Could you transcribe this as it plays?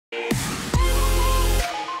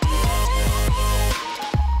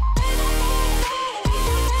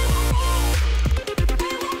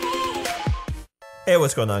Hey,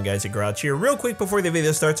 what's going on guys, it's Grouch here. Real quick before the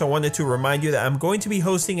video starts, I wanted to remind you that I'm going to be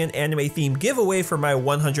hosting an anime themed giveaway for my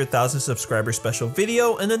 100,000 subscriber special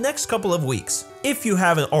video in the next couple of weeks. If you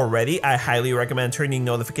haven't already, I highly recommend turning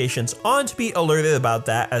notifications on to be alerted about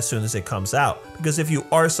that as soon as it comes out, because if you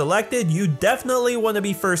are selected, you definitely want to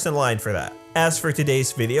be first in line for that. As for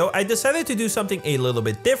today's video, I decided to do something a little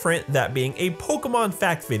bit different, that being a Pokemon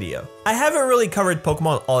fact video. I haven't really covered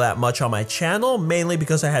Pokemon all that much on my channel, mainly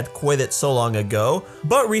because I had quit it so long ago,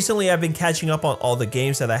 but recently I've been catching up on all the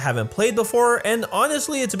games that I haven't played before, and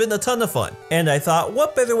honestly it's been a ton of fun. And I thought,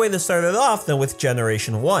 what better way to start it off than with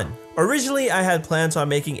Generation 1. Originally, I had plans on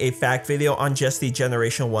making a fact video on just the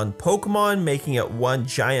Generation 1 Pokemon, making it one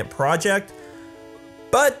giant project,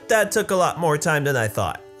 but that took a lot more time than I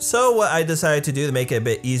thought. So what I decided to do to make it a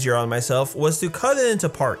bit easier on myself was to cut it into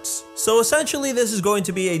parts. So essentially this is going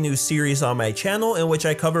to be a new series on my channel in which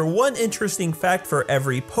I cover one interesting fact for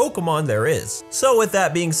every Pokemon there is. So with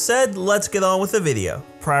that being said, let's get on with the video.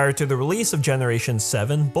 Prior to the release of Generation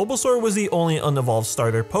 7, Bulbasaur was the only unevolved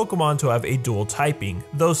starter Pokemon to have a dual typing,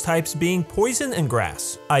 those types being Poison and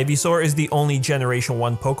Grass. Ivysaur is the only Generation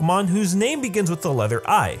 1 Pokemon whose name begins with the letter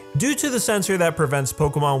I. Due to the censor that prevents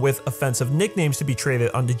Pokemon with offensive nicknames to be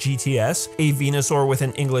traded on the GTS, a Venusaur with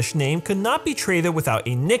an English name could not be traded without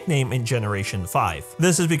a nickname in Generation 5.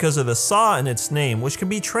 This is because of the Sa in its name, which can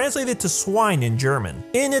be translated to swine in German.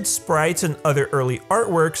 In its sprites and other early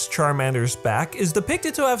artworks, Charmander's back is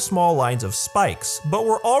depicted to have small lines of spikes, but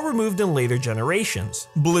were all removed in later generations.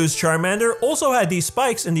 Blue's Charmander also had these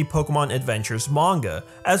spikes in the Pokemon Adventures manga,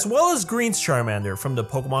 as well as Green's Charmander from the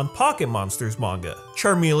Pokemon Pocket Monsters manga.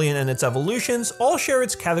 Charmeleon and its evolutions all share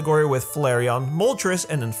its category with Flareon, Moltres,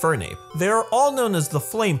 and Infernape. They are all known as the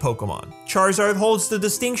Flame Pokemon. Charizard holds the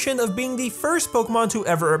distinction of being the first Pokemon to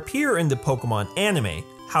ever appear in the Pokemon anime.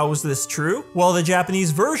 How is this true? Well, the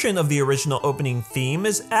Japanese version of the original opening theme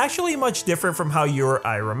is actually much different from how you or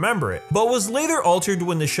I remember it, but was later altered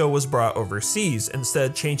when the show was brought overseas,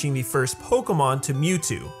 instead changing the first Pokemon to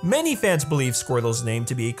Mewtwo. Many fans believe Squirtle's name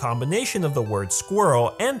to be a combination of the word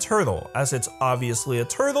squirrel and turtle, as it's obviously a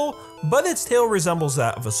turtle, but its tail resembles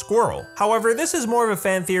that of a squirrel. However, this is more of a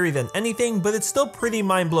fan theory than anything, but it's still pretty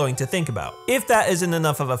mind-blowing to think about. If that isn't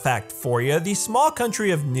enough of a fact for you, the small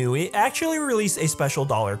country of Nui actually released a special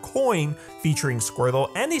dollar coin featuring Squirtle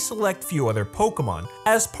and a select few other Pokemon,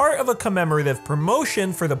 as part of a commemorative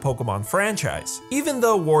promotion for the Pokemon franchise. Even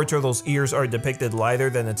though Wartortle's ears are depicted lighter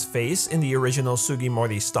than its face in the original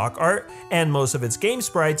Sugimori stock art and most of its game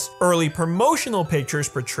sprites, early promotional pictures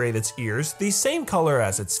portrayed its ears the same color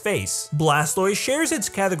as its face. Blastoise shares its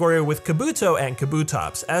category with Kabuto and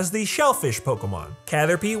Kabutops as the shellfish Pokemon.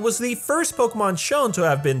 Caterpie was the first Pokemon shown to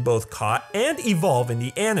have been both caught and evolve in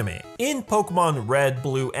the anime. In Pokemon Red,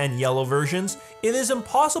 Blue, and Yellow versions, it is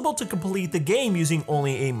impossible to complete the game using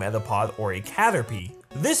only a Metapod or a Caterpie.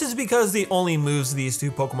 This is because the only moves these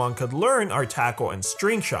two Pokemon could learn are Tackle and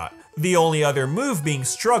String Shot, the only other move being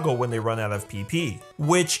Struggle when they run out of PP,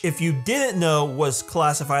 which, if you didn't know, was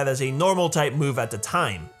classified as a normal type move at the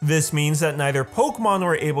time. This means that neither Pokemon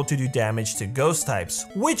were able to do damage to ghost types,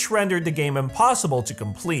 which rendered the game impossible to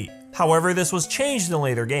complete. However, this was changed in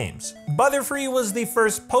later games. Butterfree was the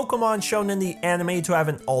first Pokemon shown in the anime to have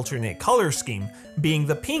an alternate color scheme, being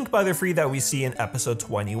the pink Butterfree that we see in episode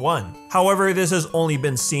 21. However, this has only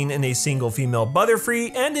been seen in a single female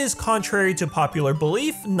Butterfree and is, contrary to popular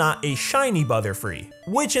belief, not a shiny Butterfree,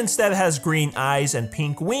 which instead has green eyes and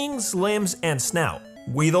pink wings, limbs, and snout.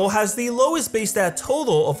 Weedle has the lowest base stat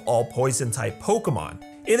total of all poison type Pokemon.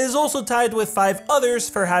 It is also tied with 5 others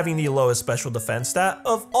for having the lowest special defense stat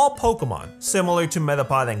of all Pokemon. Similar to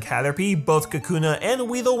Metapod and Caterpie, both Kakuna and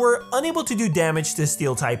Weedle were unable to do damage to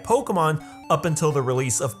Steel-type Pokemon up until the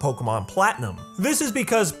release of Pokemon Platinum. This is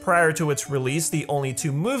because prior to its release, the only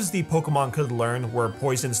 2 moves the Pokemon could learn were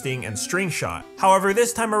Poison Sting and String Shot. However,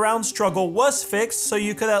 this time around, Struggle was fixed, so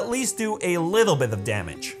you could at least do a little bit of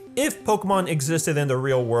damage. If Pokemon existed in the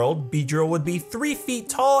real world, Beedrill would be 3 feet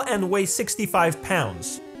tall and weigh 65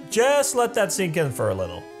 pounds. Just let that sink in for a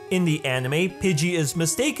little. In the anime, Pidgey is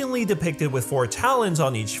mistakenly depicted with 4 talons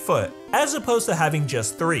on each foot, as opposed to having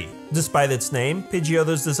just 3. Despite its name,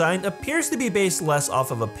 Pidgeotto's design appears to be based less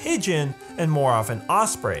off of a pigeon and more off an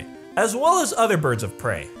osprey, as well as other birds of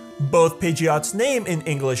prey. Both Pidgeot's name in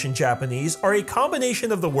English and Japanese are a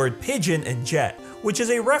combination of the word pigeon and jet, which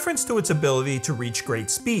is a reference to its ability to reach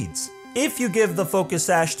great speeds. If you give the Focus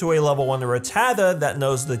Sash to a level 1 Rattata that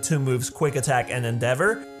knows the 2 moves Quick Attack and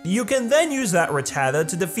Endeavor, You can then use that Rattata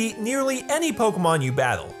to defeat nearly any Pokemon you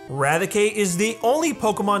battle. Raticate is the only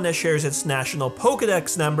Pokemon that shares its national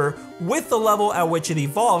Pokedex number with the level at which it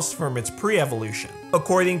evolves from its pre-evolution.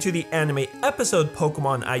 According to the anime episode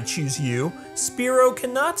Pokemon I Choose You, Spearow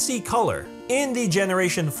cannot see color. In the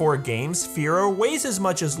Generation 4 games, Spearow weighs as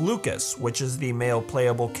much as Lucas, which is the male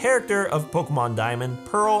playable character of Pokemon Diamond,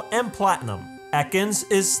 Pearl, and Platinum. Ekans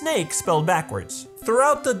is Snake spelled backwards.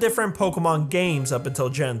 Throughout the different Pokemon games up until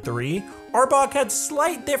Gen 3, Arbok had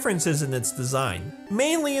slight differences in its design,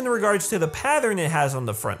 mainly in regards to the pattern it has on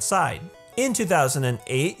the front side. In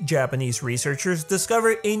 2008, Japanese researchers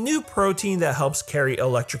discovered a new protein that helps carry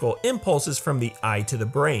electrical impulses from the eye to the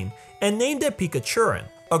brain, and named it Pikachurin.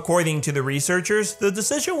 According to the researchers, the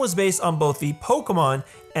decision was based on both the Pokemon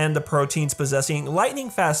and the proteins possessing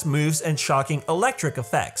lightning-fast moves and shocking electric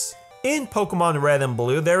effects. In Pokemon Red and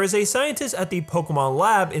Blue, there is a scientist at the Pokemon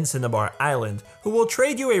Lab in Cinnabar Island who will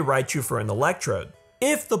trade you a Raichu for an Electrode.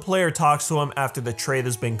 If the player talks to him after the trade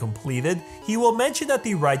has been completed, he will mention that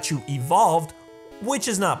the Raichu evolved, which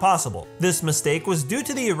is not possible. This mistake was due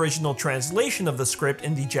to the original translation of the script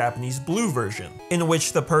in the Japanese Blue version, in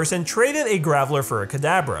which the person traded a Graveler for a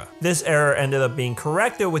Kadabra. This error ended up being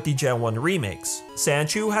corrected with the Gen 1 remakes.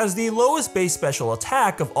 Sandshrew has the lowest base special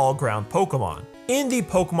attack of all ground Pokemon. In the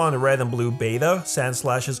Pokemon Red and Blue beta,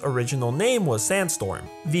 Sandslash's original name was Sandstorm.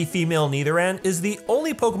 The female Nidoran is the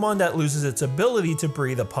only Pokemon that loses its ability to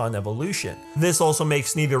breathe upon evolution. This also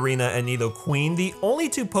makes Nidorina and Nidoqueen the only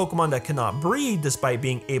two Pokemon that cannot breathe despite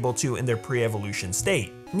being able to in their pre-evolution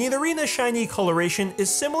state. Nidorina's shiny coloration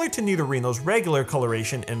is similar to Nidorino's regular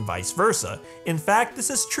coloration and vice versa. In fact, this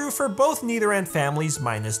is true for both Nidoran families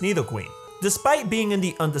minus Nidoqueen. Despite being in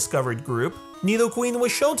the undiscovered group, Nidoqueen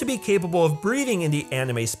was shown to be capable of breeding in the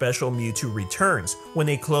anime special Mewtwo Returns, when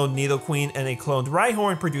a cloned Nidoqueen and a cloned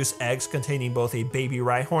Rhyhorn produce eggs containing both a baby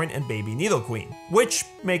Rhyhorn and baby Nidoqueen, which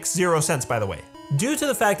makes zero sense by the way. Due to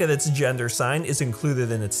the fact that its gender sign is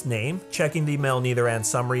included in its name, checking the male Nidoran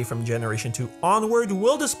summary from Generation 2 onward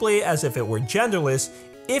will display it as if it were genderless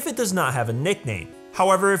if it does not have a nickname.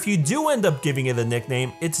 However, if you do end up giving it a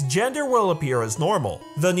nickname, its gender will appear as normal.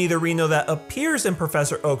 The Nidorino that appears in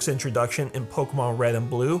Professor Oak's introduction in Pokemon Red and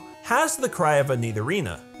Blue has the cry of a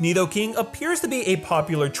Nidorina. Nidoking appears to be a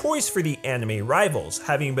popular choice for the anime rivals,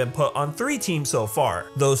 having been put on 3 teams so far,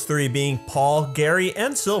 those 3 being Paul, Gary,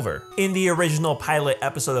 and Silver. In the original pilot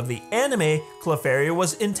episode of the anime, Clefairy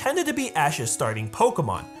was intended to be Ash's starting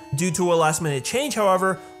Pokemon. Due to a last-minute change,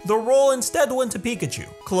 however, the role instead went to Pikachu.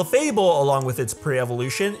 Clefable, along with its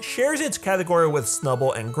pre-evolution, shares its category with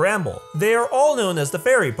Snubbull and Gramble. They are all known as the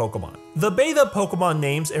fairy Pokemon. The beta Pokemon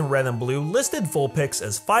names in Red and Blue listed Vulpix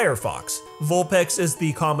as Firefox. Vulpix is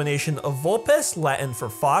the combination of Vulpes, Latin for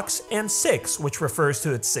fox, and 6, which refers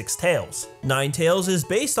to its 6 tails. Ninetales is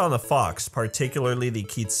based on a fox, particularly the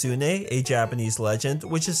Kitsune, a Japanese legend,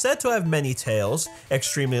 which is said to have many tails,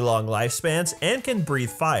 extremely long lifespans, and can breathe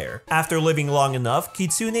fire. After living long enough,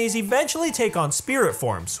 Kitsunes eventually take on spirit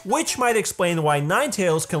forms, which might explain why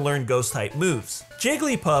Ninetales can learn ghost-type moves.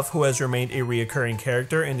 Jigglypuff, who has remained a recurring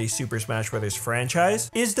character in the Super Smash Bros.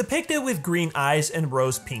 Franchise, is depicted with green eyes and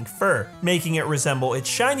rose-pink fur, making it resemble its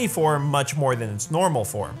shiny form much more than its normal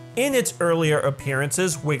form. In its earlier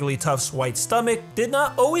appearances, Wigglytuff's white stomach did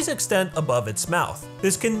not always extend above its mouth.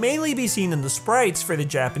 This can mainly be seen in the sprites for the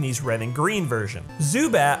Japanese red and green version.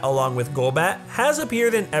 Zubat, along with Golbat, has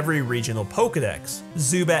appeared in every regional Pokedex.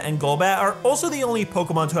 Zubat and Golbat are also the only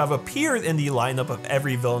Pokemon to have appeared in the lineup of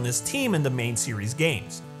every villainous team in the main series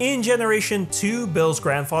games. In Generation 2, Bill's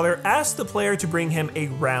grandfather asked the player to bring him a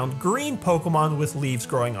round green Pokemon with leaves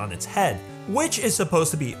growing on its head, which is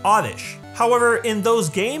supposed to be Oddish. However, in those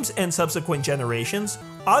games and subsequent generations,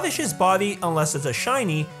 Oddish's body, unless it's a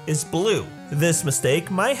shiny, is blue. This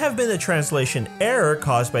mistake might have been a translation error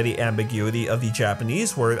caused by the ambiguity of the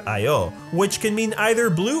Japanese word Io, which can mean either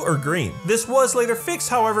blue or green. This was later fixed,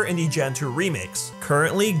 however, in the Gen 2 remakes.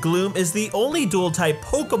 Currently, Gloom is the only dual-type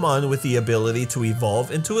Pokemon with the ability to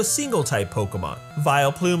evolve into a single-type Pokemon.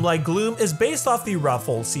 Vileplume, like Gloom, is based off the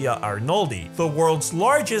Rafflesia arnoldi, the world's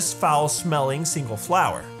largest foul-smelling single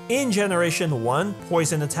flower. In Generation 1,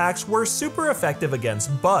 poison attacks were super effective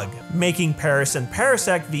against Bug, making Paras and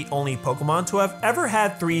Parasect the only Pokemon to have ever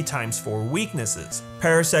had 3x4 weaknesses.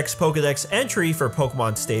 Parasect's Pokedex entry for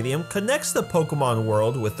Pokemon Stadium connects the Pokemon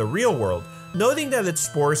world with the real world, noting that its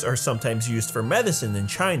spores are sometimes used for medicine in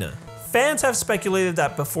China. Fans have speculated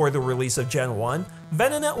that before the release of Gen 1,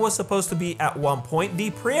 Venonat was supposed to be at one point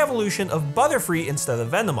the pre-evolution of Butterfree instead of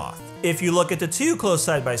Venomoth. If you look at the two close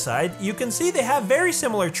side by side, you can see they have very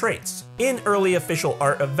similar traits. In early official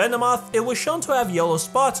art of Venomoth, it was shown to have yellow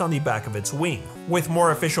spots on the back of its wing. With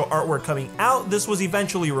more official artwork coming out, this was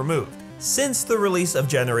eventually removed. Since the release of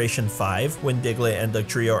Generation 5, when Diglett and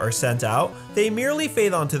Dugtrio are sent out, they merely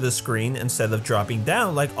fade onto the screen instead of dropping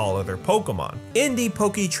down like all other Pokemon. In the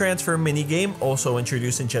Poke Transfer minigame, also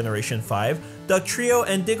introduced in Generation 5, Dugtrio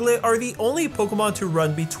and Diglett are the only Pokemon to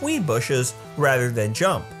run between bushes rather than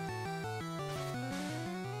jump.